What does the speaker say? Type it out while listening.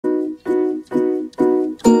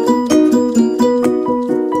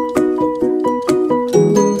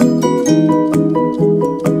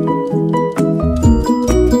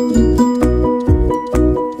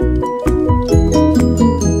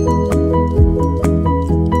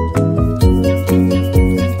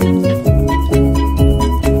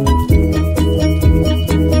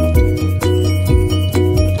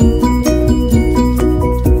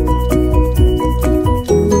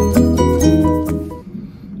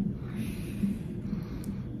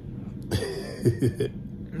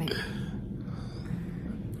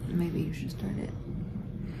Maybe you should start it.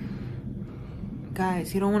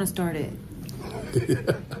 Guys, you don't want to start it.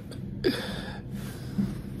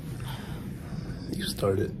 You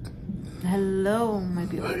started. Hello, my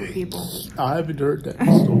beautiful people. I haven't heard that in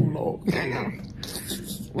so long.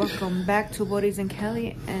 Welcome back to Boris and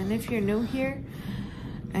Kelly. And if you're new here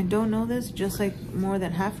and don't know this, just like more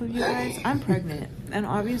than half of you guys, I'm pregnant. And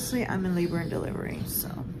obviously I'm in labor and delivery. So,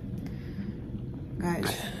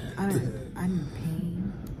 guys, I'm in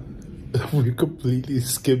pain. We completely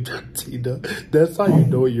skipped Tina. That's how you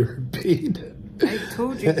know you're in pain. I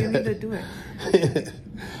told you need to do it.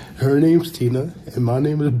 Her name's Tina, and my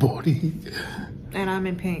name is Bori. And I'm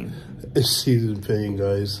in pain. She's in pain,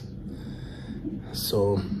 guys.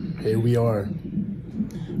 So, here we are.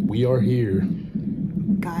 We are here.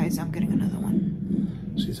 Guys, I'm getting another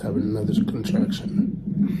one. She's having another contraction.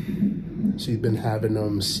 She's been having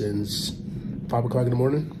them since 5 o'clock in the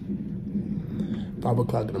morning. 5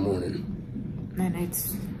 o'clock in the morning. And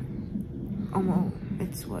it's almost,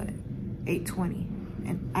 it's what, 8:20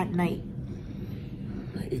 and at night.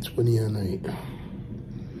 8:20 at night.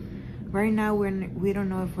 Right now, we don't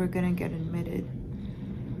know if we're gonna get admitted.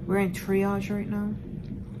 We're in triage right now.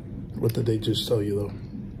 What did they just tell you though?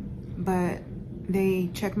 But they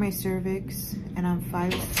checked my cervix and I'm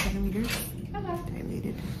 5 centimeters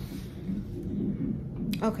dilated.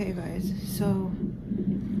 Okay, guys. So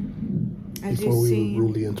as Before you we see, were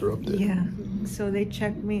rudely interrupted. Yeah. So they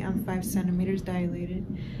checked me. I'm 5 centimeters dilated,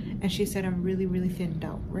 and she said I'm really, really thinned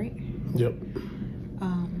out. Right? Yep.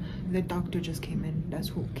 The doctor just came in. That's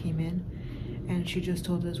who came in, and she just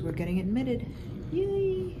told us we're getting admitted.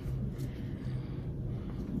 Yay!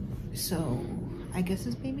 So I guess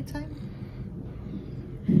it's baby time.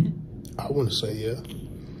 I want to say yeah.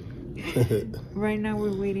 Right now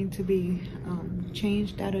we're waiting to be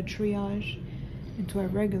changed out of triage into our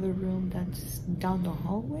regular room that's down the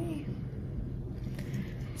hallway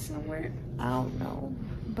somewhere. I don't know,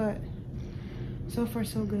 but so far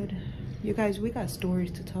so good. You guys, we got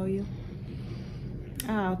stories to tell you.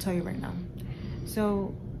 I'll tell you right now.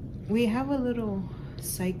 So we have a little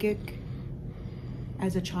psychic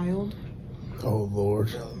as a child. Oh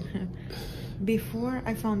Lord. Before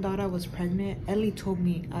I found out I was pregnant, Ellie told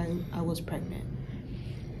me I was pregnant.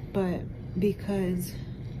 But because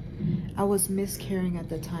I was miscarrying at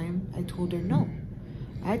the time, I told her no.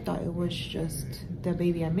 I thought it was just the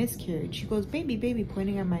baby I miscarried. She goes, baby, baby,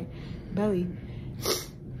 pointing at my belly.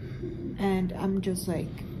 And I'm just like,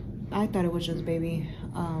 I thought it was just baby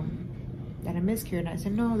that I miscarried. And I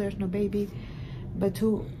said, no, there's no baby. But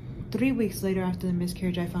 3 weeks later after the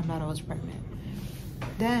miscarriage, I found out I was pregnant.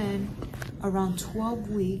 Then around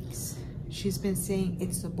 12 weeks, she's been saying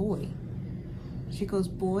it's a boy. She goes,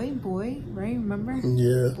 boy, boy, right? Remember?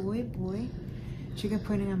 Yeah. Boy, boy. She kept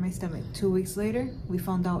pointing at my stomach. 2 weeks later, we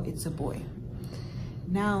found out it's a boy.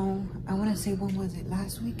 Now, I want to say, when was it?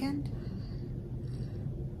 Last weekend?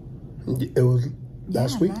 It was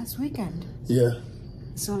last week? Last weekend. Yeah.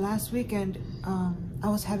 So last weekend, I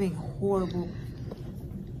was having horrible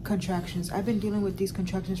contractions. I've been dealing with these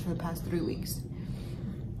contractions for the past 3 weeks.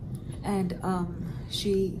 And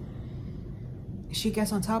she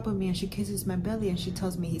gets on top of me and she kisses my belly and she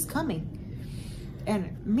tells me he's coming.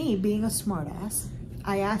 And me being a smart ass,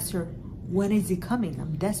 I asked her, when is he coming?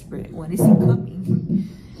 I'm desperate. When is he coming?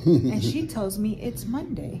 And she tells me it's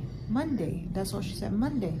Monday. Monday. That's all she said.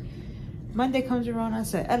 Monday. Monday comes around. I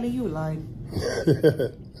said, Ellie, you lied.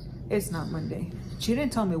 It's not Monday. She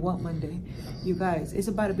didn't tell me what Monday. You guys, it's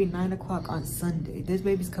about to be 9 o'clock on Sunday. This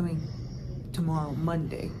baby's coming tomorrow,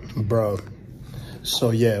 Monday. Bro.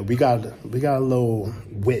 So yeah, we got a little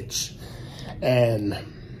witch. And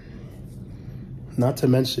not to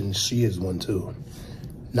mention she is one too.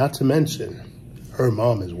 Not to mention her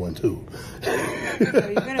mom is one too.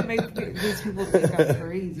 You're gonna make these people think I'm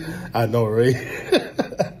crazy. I know, right?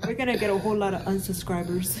 We're gonna get a whole lot of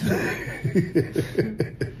unsubscribers.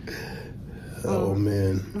 Oh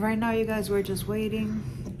man. Right now, you guys, we're just waiting.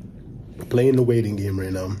 Playing the waiting game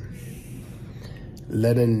right now.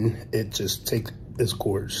 Letting it just take its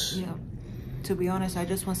course. Yeah. To be honest, I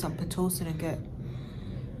just want some Pitocin and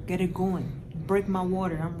get it going. Break my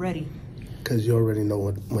water. I'm ready. Because you already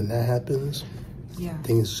know when that happens. Yeah.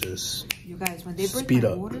 Things just you guys, when they break speed my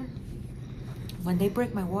up. water, when they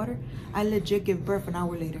break my water, I legit give birth an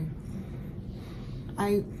hour later.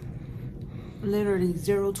 I literally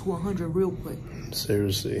 0 to 100 real quick.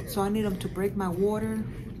 Seriously. So I need them to break my water.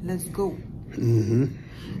 Let's go. Mm-hmm.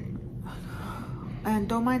 And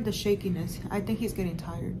don't mind the shakiness. I think he's getting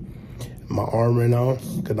tired. My arm right now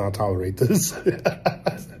could not tolerate this.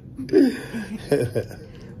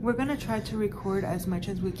 we're gonna try to record as much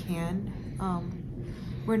as we can.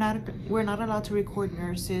 We're not allowed to record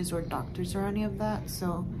nurses or doctors or any of that,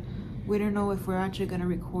 so we don't know if we're actually gonna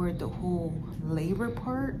record the whole labor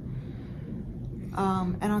part.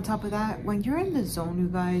 And on top of that, when you're in the zone, you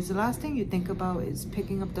guys, the last thing you think about is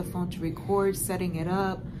picking up the phone to record, setting it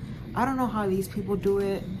up. I don't know how these people do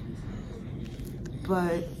it,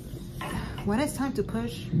 but when it's time to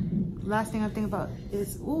push, last thing I think about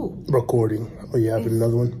is, ooh, recording. Oh, you have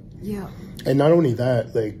another one? Yeah. And not only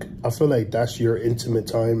that, like, I feel like that's your intimate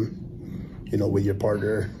time, you know, with your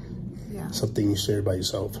partner. Yeah. Something you share by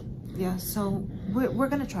yourself. Yeah, so we're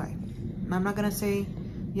gonna try. I'm not gonna say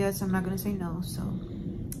yes, I'm not gonna say no, so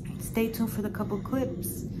stay tuned for the couple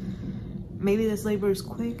clips. Maybe this labor is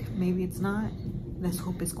quick, maybe it's not. Let's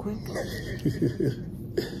hope it's quick.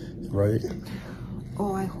 Right?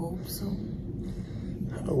 Oh, I hope so.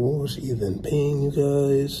 How was she even paying you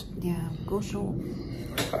guys? Yeah, go show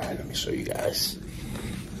them. All right, let me show you guys.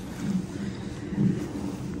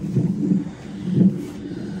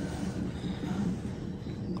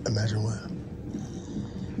 Imagine what?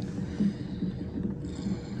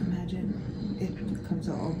 Imagine it comes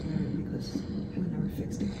out all blurry because we never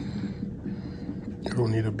fixed it. It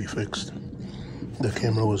don't need to be fixed. The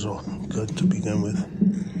camera was all good to begin with.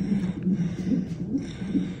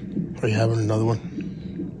 Are you having another one?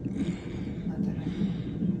 Not that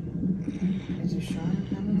is it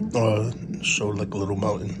showing? Showed like a little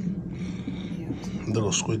mountain. Yeah. A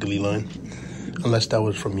little squiggly line. Unless that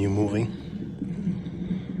was from you moving.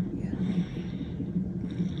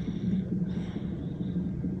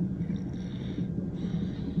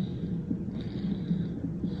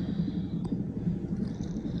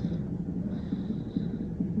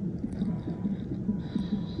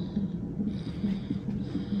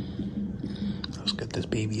 Let's get this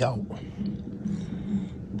baby out.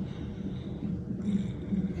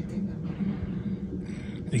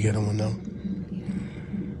 You get him one now?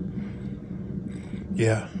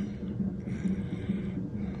 Yeah.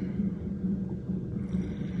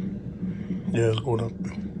 Yeah, it's going up.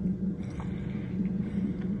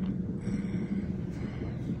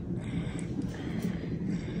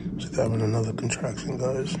 She's having another contraction,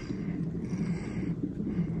 guys.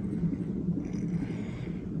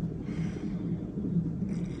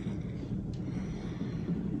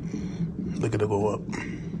 Look at it go up.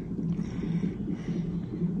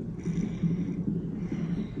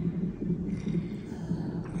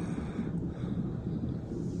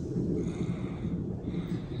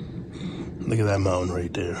 Look at that mountain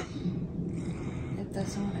right there. If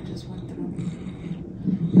that's the one I just went through.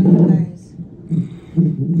 You guys,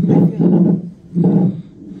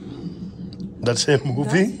 That's him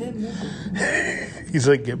moving? that's him moving. He's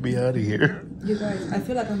like, get me out of here. You guys, I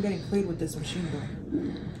feel like I'm getting played with this machine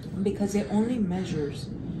though. Because it only measures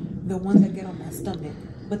the ones that get on my stomach.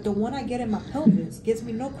 But the one I get in my pelvis gives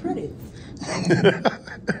me no credit.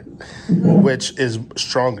 Like, which is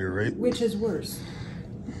stronger, right? Which is worse.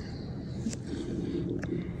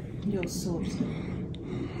 Yo, so upset.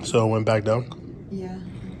 So it went back down? Yeah.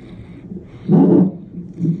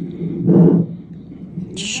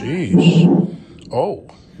 Sheesh. Oh.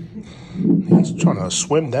 He's trying to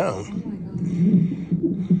swim down. Oh my God.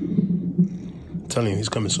 I'm telling you, he's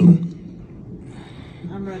coming soon.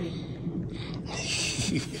 I'm ready.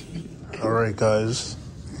 All right, guys.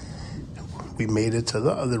 We made it to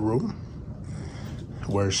the other room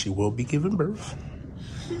where she will be giving birth.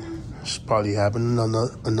 She's probably having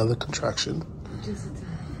another contraction. Just a tad.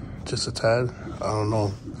 Just a tad? I don't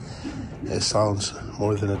know. It sounds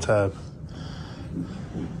more than a tad.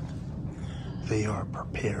 They are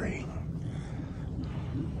preparing.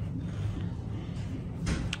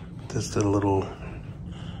 This is a little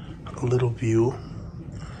view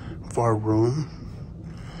of our room.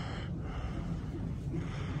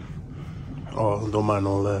 Oh, don't mind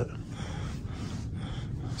all that.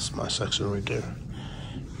 It's my section right there.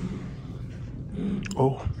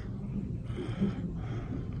 Oh.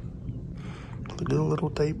 Look at the little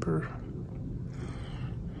diaper.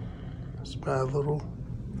 It's mad little.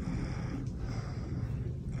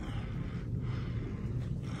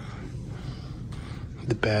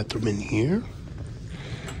 The bathroom in here.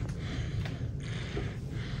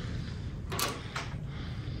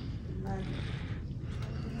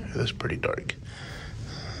 That's pretty dark.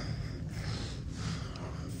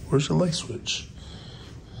 Where's the light switch?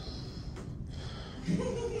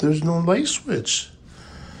 There's no light switch.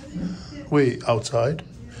 Wait, outside?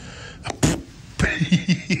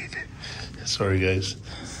 Sorry, guys.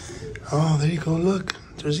 Oh, there you go. Look,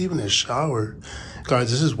 there's even a shower.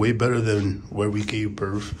 Guys, this is way better than where we gave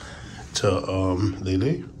birth to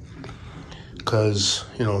Lele. because,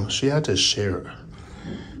 you know, she had to share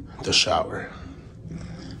the shower.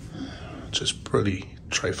 Just pretty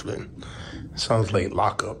trifling. Sounds like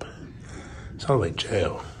lockup. Sounds like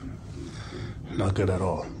jail. Not good at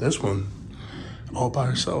all. This one, all by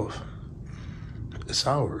herself. It's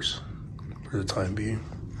ours for the time being.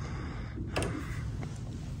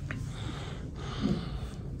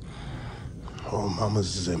 Oh,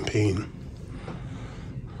 Mama's is in pain.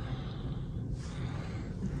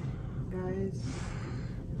 Guys,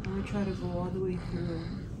 I'm gonna try to go all the way through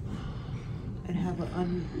and have an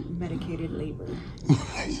unmedicated labor.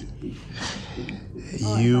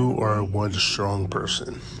 You are one strong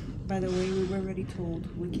person. By the way, we were already told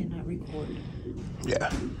we cannot record Yeah.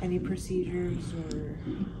 any procedures or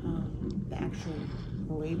the actual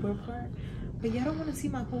labor part. But y'all don't want to see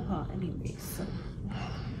my hoo-ha anyway, so.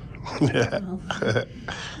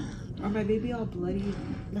 Or my baby all bloody.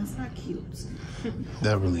 That's not cute.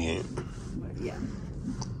 That really ain't. But yeah.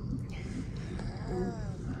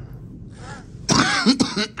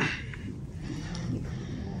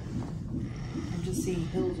 I'm just seeing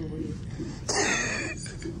hills over here.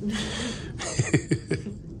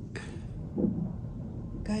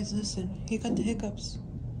 Guys, listen. He got the hiccups.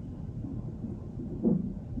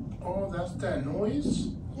 Oh, that's that noise?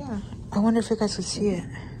 Yeah. I wonder if you guys could see it.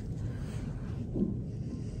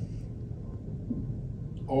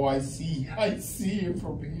 Oh, I see it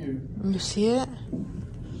from here. You see it?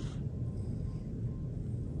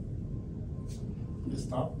 It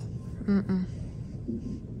stopped? Mm-mm.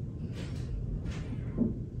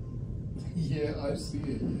 Yeah, I see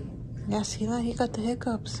it. Yeah, see that? He got the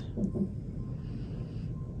hiccups.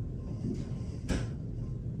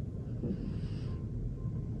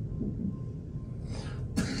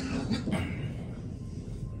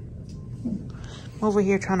 I'm over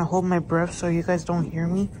here trying to hold my breath so you guys don't hear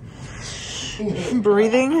me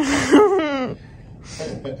breathing.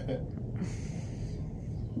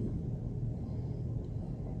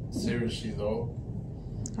 Seriously though.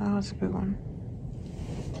 Oh, that's a big one.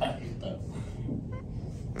 I hate that.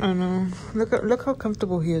 I know. Look how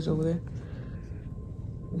comfortable he is over there.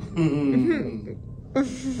 And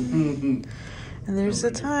there's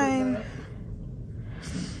the time.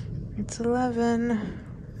 It's 11.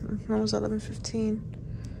 Almost 11:15.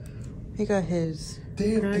 He got his.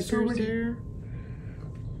 Damn, it's already there.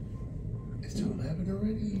 It's 11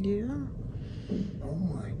 already? Yeah. Oh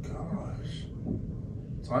my gosh.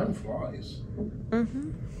 Time flies.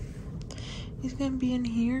 Mm-hmm. He's gonna be in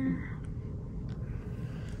here.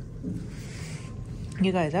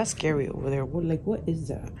 You guys, that's scary over there. What is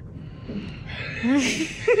that?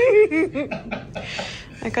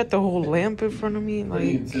 I got the whole lamp in front of me. Like,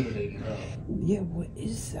 Pretty intimidating, huh? yeah, what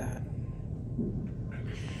is that?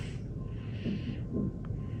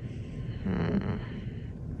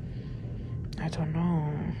 I don't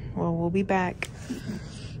know. Well, we'll be back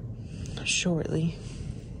shortly.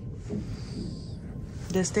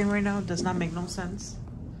 This thing right now does not make no sense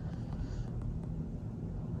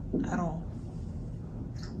at all.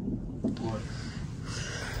 What?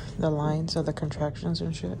 The lines of the contractions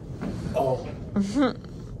and shit. Oh.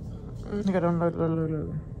 Look at them. Look.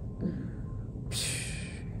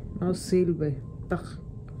 No sirve. Ugh.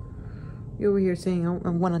 You over here saying I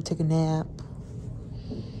want to take a nap.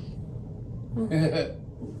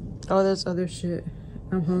 Oh, there's other shit.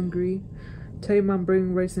 I'm hungry. Tell your mom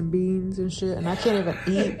bring rice and beans and shit, and I can't even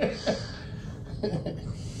eat.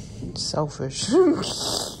 Selfish.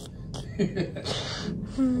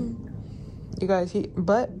 You guys,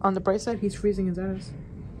 but on the bright side, he's freezing his ass.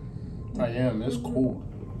 I am. It's cold.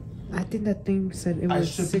 I think that thing said it was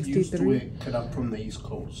I should 63. be used to it because I'm from the East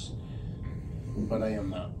Coast, but I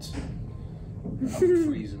am not. I'm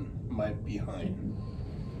freezing my behind.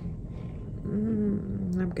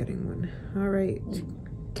 I'm getting one. All right,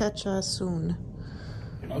 catch us soon.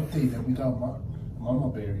 Update that we got Mama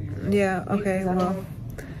Bear here. Yeah. Okay. Well,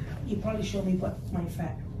 you probably showed me what my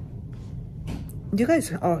fat. you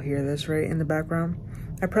guys all hear this, right? In the background,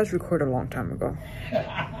 I pressed record a long time ago.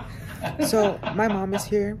 So my mom is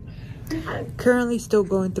here. Currently still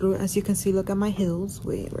going through, as you can see. Look at my heels.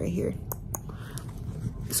 Wait, right here.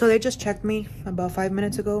 So they just checked me about 5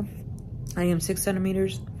 minutes ago. I am 6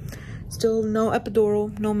 centimeters. Still no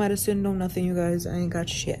epidural, no medicine, no nothing, you guys. I ain't got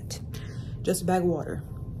shit. Just a bag of water.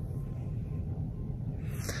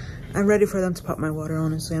 I'm ready for them to pop my water,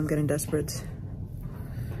 honestly. I'm getting desperate.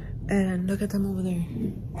 And look at them over there.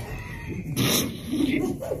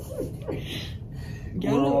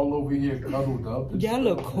 We're all over here cuddled up. Y'all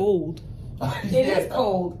look cold. It is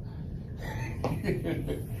cold.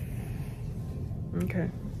 Okay.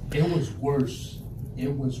 It was worse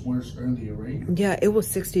It was worse earlier, right? Yeah, it was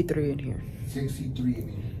 63 in here. 63 in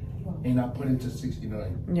here. And I put it to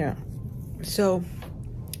 69. Yeah. So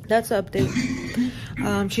that's the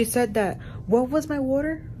update. She said that, what was my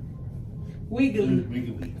water?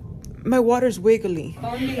 Wiggly. My water's wiggly.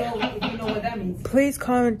 Only if you know what that means. Please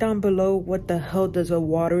comment down below what the hell does a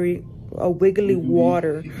wiggly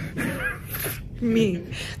water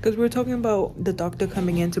mean? Because we're talking about the doctor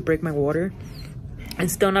coming in to break my water.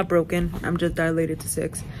 It's still not broken. I'm just dilated to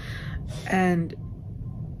 6. And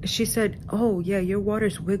she said, oh yeah, your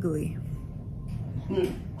water's wiggly.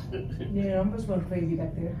 Yeah, I'm just going crazy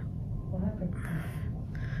back there. What happened?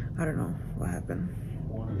 I don't know what happened.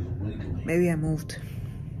 Water's wiggly. Maybe I moved.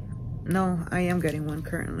 No, I am getting one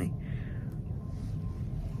currently.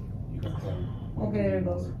 Okay, there it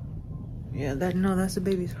goes. Yeah, that's the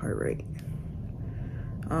baby's heart rate.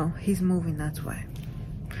 Oh, he's moving, that's why.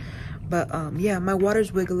 But yeah, my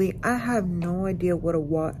water's wiggly. I have no idea what a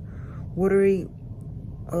watery.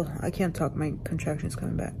 Oh, I can't talk. My contraction's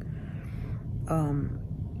coming back.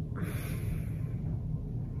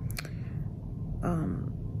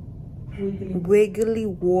 Wiggly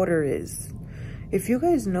water is. If you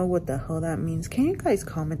guys know what the hell that means, can you guys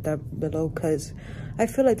comment that below? Because I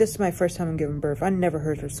feel like this is my first time I'm giving birth. I never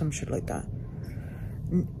heard of some shit like that.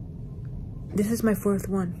 This is my 4th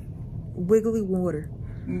one. Wiggly water.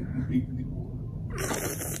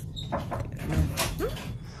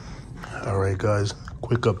 All right, guys.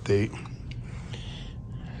 Quick update.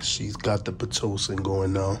 She's got the Pitocin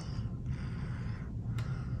going now.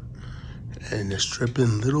 And it's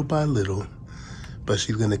dripping little by little. But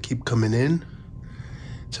she's going to keep coming in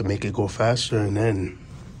to make it go faster, and then,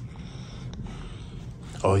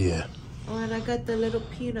 oh yeah. Oh, and I got the little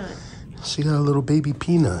peanut. She got a little baby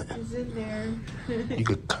peanut. It's in there. You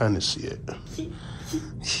could kind of see it.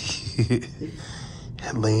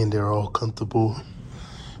 Laying there all comfortable,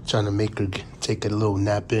 trying to make her take a little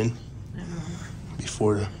nap in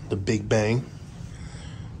before the big bang.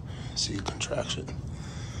 See a contraction.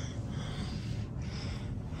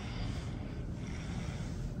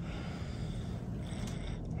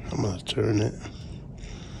 I'm gonna turn it.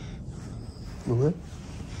 What?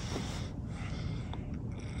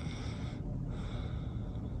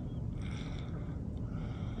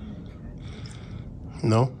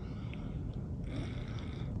 No.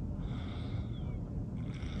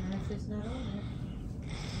 It's not on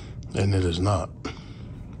it. And it is not.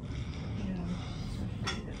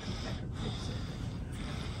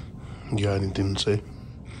 You got anything to say?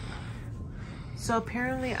 So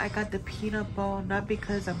apparently I got the peanut ball not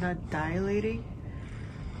because I'm not dilating,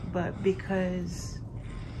 but because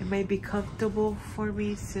it might be comfortable for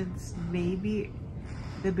me, since maybe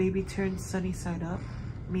the baby turns sunny side up,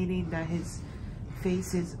 meaning that his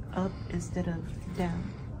face is up instead of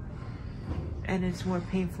down, and it's more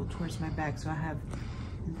painful towards my back. So I have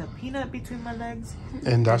the peanut between my legs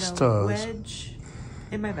and that's and the wedge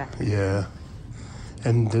in my back. Yeah.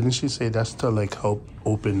 And didn't she say that's to like help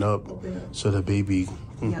open up so the baby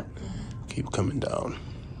keep coming down?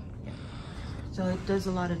 So it does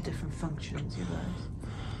a lot of different functions, you guys.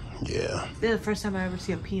 Yeah. This is the first time I ever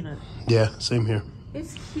see a peanut. Yeah, same here.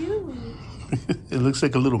 It's cute. It looks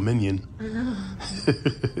like a little minion. I know.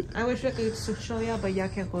 I wish I could show y'all, but y'all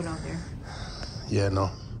can't go down there. Yeah, no.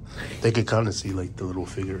 They could kind of see like the little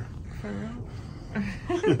figure. For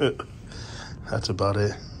real? That's about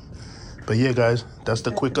it. But yeah, guys, that's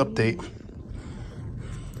the quick update.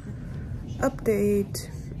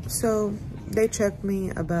 So they checked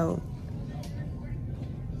me about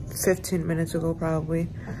 15 minutes ago, probably.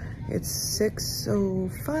 It's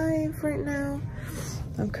 6:05 right now.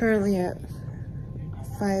 I'm currently at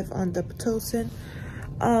 5 on the Pitocin.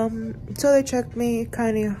 So they checked me,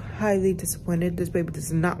 kind of highly disappointed. This baby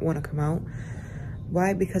does not want to come out.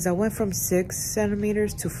 Why? Because I went from 6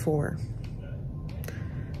 centimeters to 4.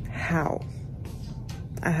 How?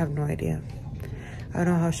 I have no idea. I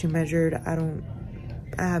don't know how she measured. I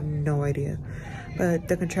have no idea. But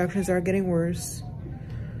the contractions are getting worse.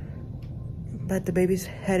 But the baby's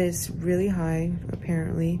head is really high,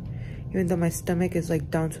 apparently. Even though my stomach is like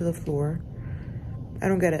down to the floor. I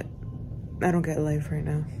don't get it. I don't get life right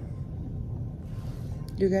now.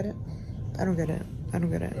 You get it? I don't get it. I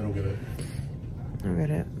don't get it. I don't get it. I don't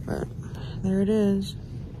get it. But there it is.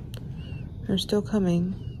 They're still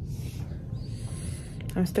coming.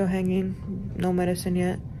 I'm still hanging. No medicine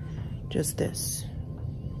yet. Just this.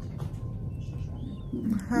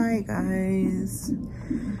 Hi guys.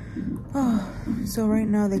 Oh, so right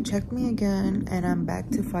now they checked me again and I'm back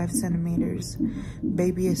to 5 centimeters.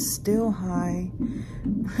 Baby is still high.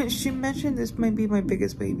 She mentioned this might be my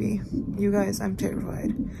biggest baby. You guys, I'm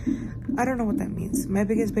terrified. I don't know what that means. My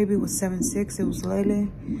biggest baby was 7'6". It was Lele.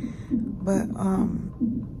 But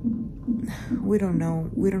we don't know.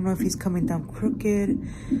 We don't know if he's coming down crooked.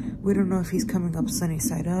 We don't know if he's coming up sunny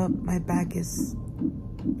side up. My back is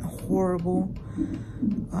horrible.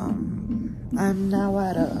 I'm now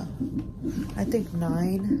at I think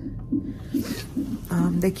 9.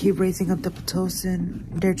 They keep raising up the Pitocin.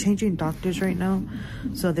 They're changing doctors right now,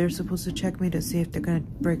 so they're supposed to check me to see if they're gonna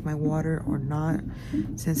break my water or not,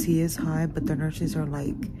 since he is high. But the nurses are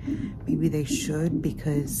like, maybe they should,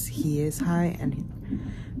 because he is high and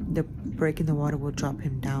the breaking the water will drop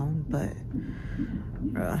him down. But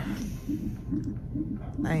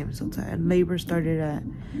I am so tired. Labor started at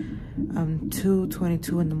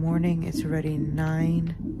 2:22 in the morning. It's already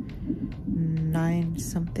 9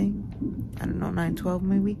 something. I don't know, 9:12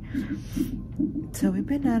 maybe. So we've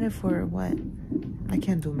been at it for what? I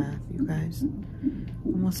can't do math, you guys.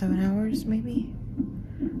 Almost 7 hours maybe.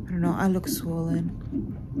 I don't know. I look swollen.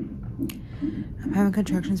 I'm having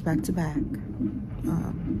contractions back to back.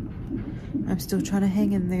 I'm still trying to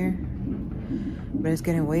hang in there, but it's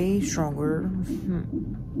getting way stronger,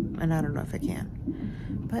 and I don't know if I can.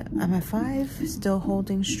 But I'm at 5, still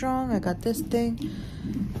holding strong. I got this thing.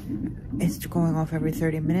 It's going off every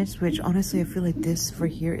 30 minutes, which honestly I feel like this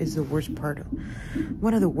right here is the worst part of,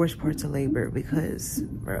 one of the worst parts of labor, because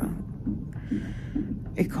bro,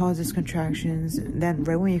 it causes contractions. Then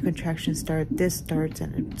right when your contractions start, this starts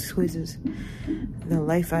and it squeezes the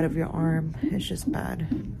life out of your arm. It's just bad.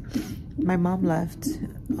 My mom left.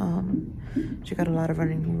 She got a lot of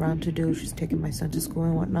running around to do. She's taking my son to school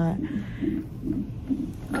and whatnot.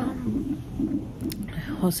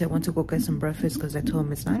 Jose went to go get some breakfast because I told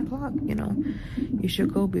him it's 9 o'clock. You know, you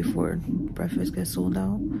should go before breakfast gets sold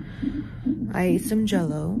out. I ate some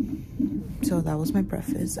Jello, so that was my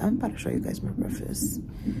breakfast. I'm about to show you guys my breakfast.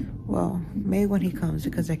 Well, maybe when he comes,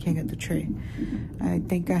 because I can't get the tray. I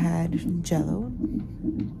think I had Jello.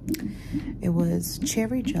 It was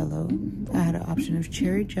cherry Jello. I had an option of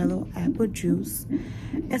cherry Jello, apple juice,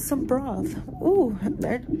 and some broth. Ooh,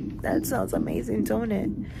 that sounds amazing, don't it?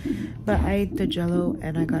 But I ate the Jello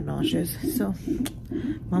and I got nauseous, so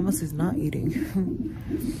Mama's is not eating.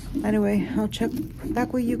 Anyway, I'll check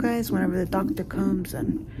back with you guys whenever the doctor comes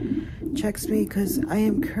and checks me, because I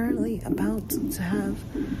am currently about to have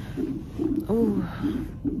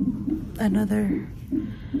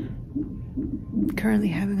currently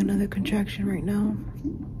having another contraction right now.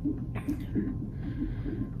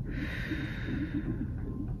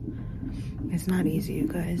 It's not easy, you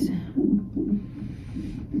guys,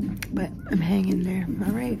 but I'm hanging there.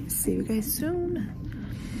 All right, see you guys soon.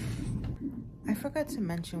 I forgot to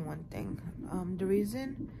mention one thing. The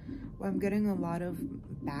reason why I'm getting a lot of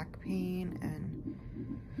back pain and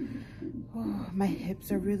my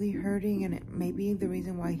hips are really hurting, and it may be the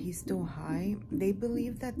reason why he's still high. They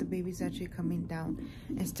believe that the baby's actually coming down.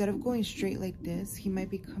 Instead of going straight like this, he might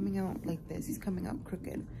be coming out like this. He's coming out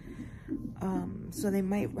crooked. So they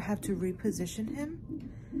might have to reposition him,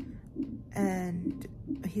 and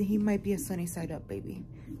he might be a sunny side up baby.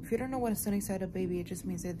 If you don't know what a sunny side up baby, it just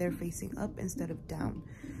means that they're facing up instead of down.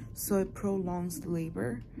 So it prolongs the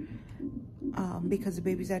labor, because the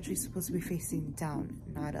baby's actually supposed to be facing down,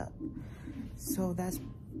 not up. So that's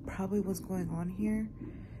probably what's going on here.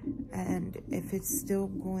 And if it's still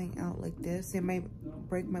going out like this, it might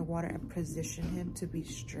break my water and position him to be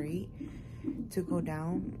straight to go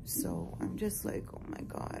down. So I'm just like, oh my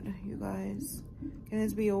God, you guys, can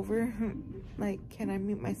this be over? Like, can I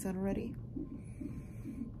meet my son already?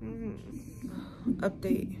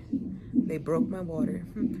 Update, they broke my water.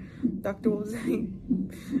 Doctor was like,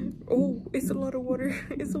 oh, it's a lot of water.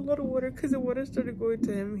 It's a lot of water, because the water started going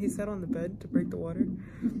to him. He sat on the bed to break the water.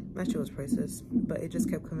 That shit was priceless, but it just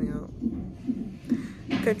kept coming out.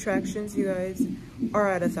 Contractions, you guys, are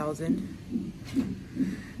at 1,000.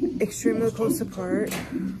 Extremely close apart.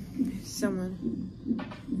 Someone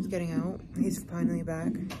is getting out. He's finally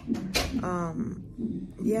back.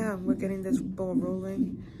 Yeah, we're getting this ball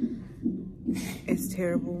rolling. It's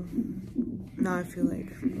terrible. Now I feel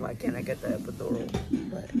like, why can't I get the epidural?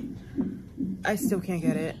 But I still can't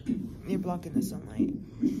get it. You're blocking the sunlight.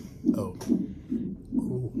 Oh.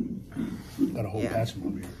 Cool. Got a whole patch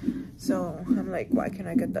over here. So I'm like, why can't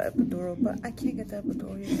I get the epidural? But I can't get the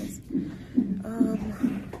epidural, you guys. I'm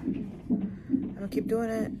gonna keep doing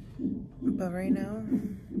it. But right now,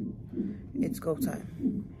 it's go time.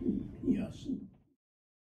 Yes.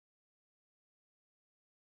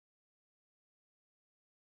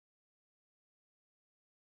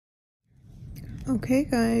 Okay,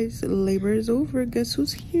 guys, labor is over. Guess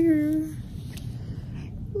who's here?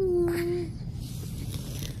 You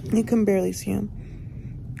can barely see him.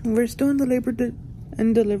 We're still in the labor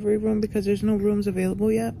and delivery room because there's no rooms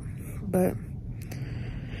available yet. But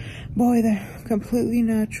boy, they're completely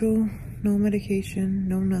natural. No medication,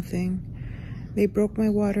 no nothing. They broke my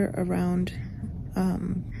water around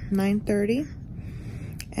 9:30,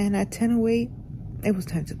 and at 10:08, it was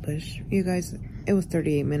time to push. You guys, it was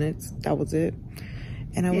 38 minutes. That was it.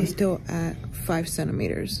 And I was still at 5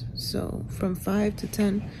 centimeters. So from 5 to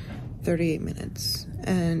 10, 38 minutes.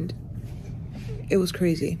 And it was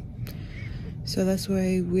crazy. So that's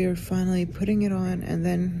why we're finally putting it on. And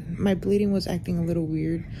then my bleeding was acting a little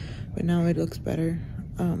weird, but now it looks better.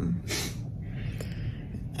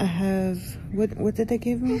 I have, what did they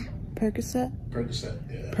give me? Percocet? Percocet,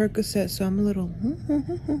 yeah. Percocet, so I'm a little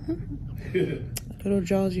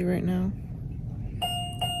drowsy right now.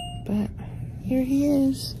 But here he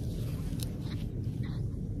is.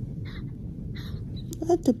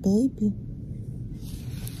 Look at the baby.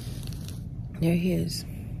 There he is.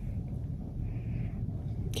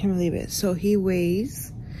 Can't believe it. So he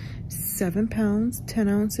weighs 7 pounds, 10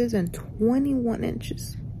 ounces, and 21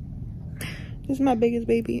 inches. This is my biggest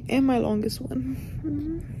baby and my longest one.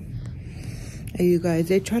 Hey, you guys,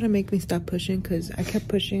 they try to make me stop pushing because I kept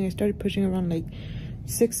pushing. I started pushing around like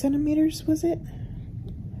 6 centimeters, was it?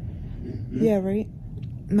 Mm-hmm. Yeah, right?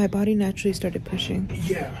 My body naturally started pushing.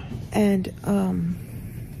 Yeah. And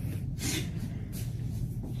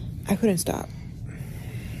I couldn't stop.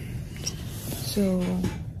 So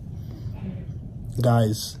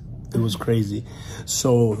guys, it was crazy.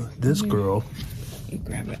 So this girl, you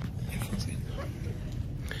grab it.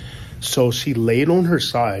 So she laid on her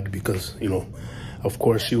side because, you know, of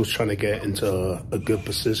course she was trying to get into a good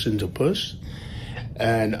position to push.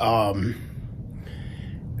 And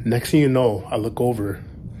next thing you know, I look over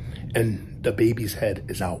and the baby's head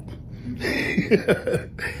is out.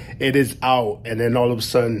 It is out. And then all of a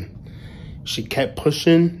sudden she kept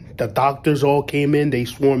pushing. The doctors all came in. They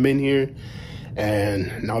swarmed in here.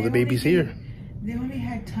 And now the baby's here. They only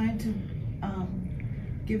had time to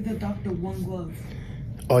give the doctor 1 glove.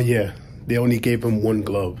 Oh, yeah. They only gave him 1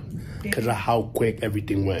 glove because of how quick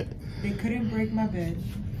everything went. They couldn't break my bed.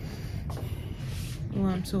 Oh,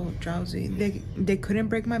 I'm so drowsy. They couldn't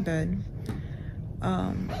break my bed.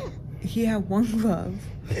 He had 1 glove.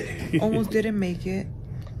 Almost didn't make it.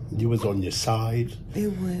 You was on your side.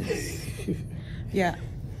 It was... Yeah.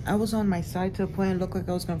 I was on my side to the point it looked like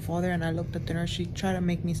I was gonna fall there, and I looked at the nurse. She tried to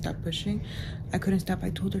make me stop pushing. I couldn't stop. I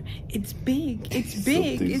told her, it's big, it's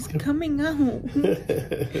big, it's coming out.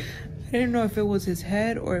 I didn't know if it was his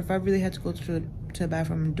head or if I really had to go to the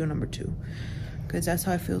bathroom and do number 2. Because that's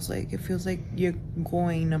how it feels like. It feels like you're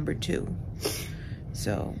going number 2.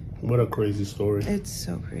 So. What a crazy story. It's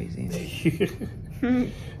so crazy.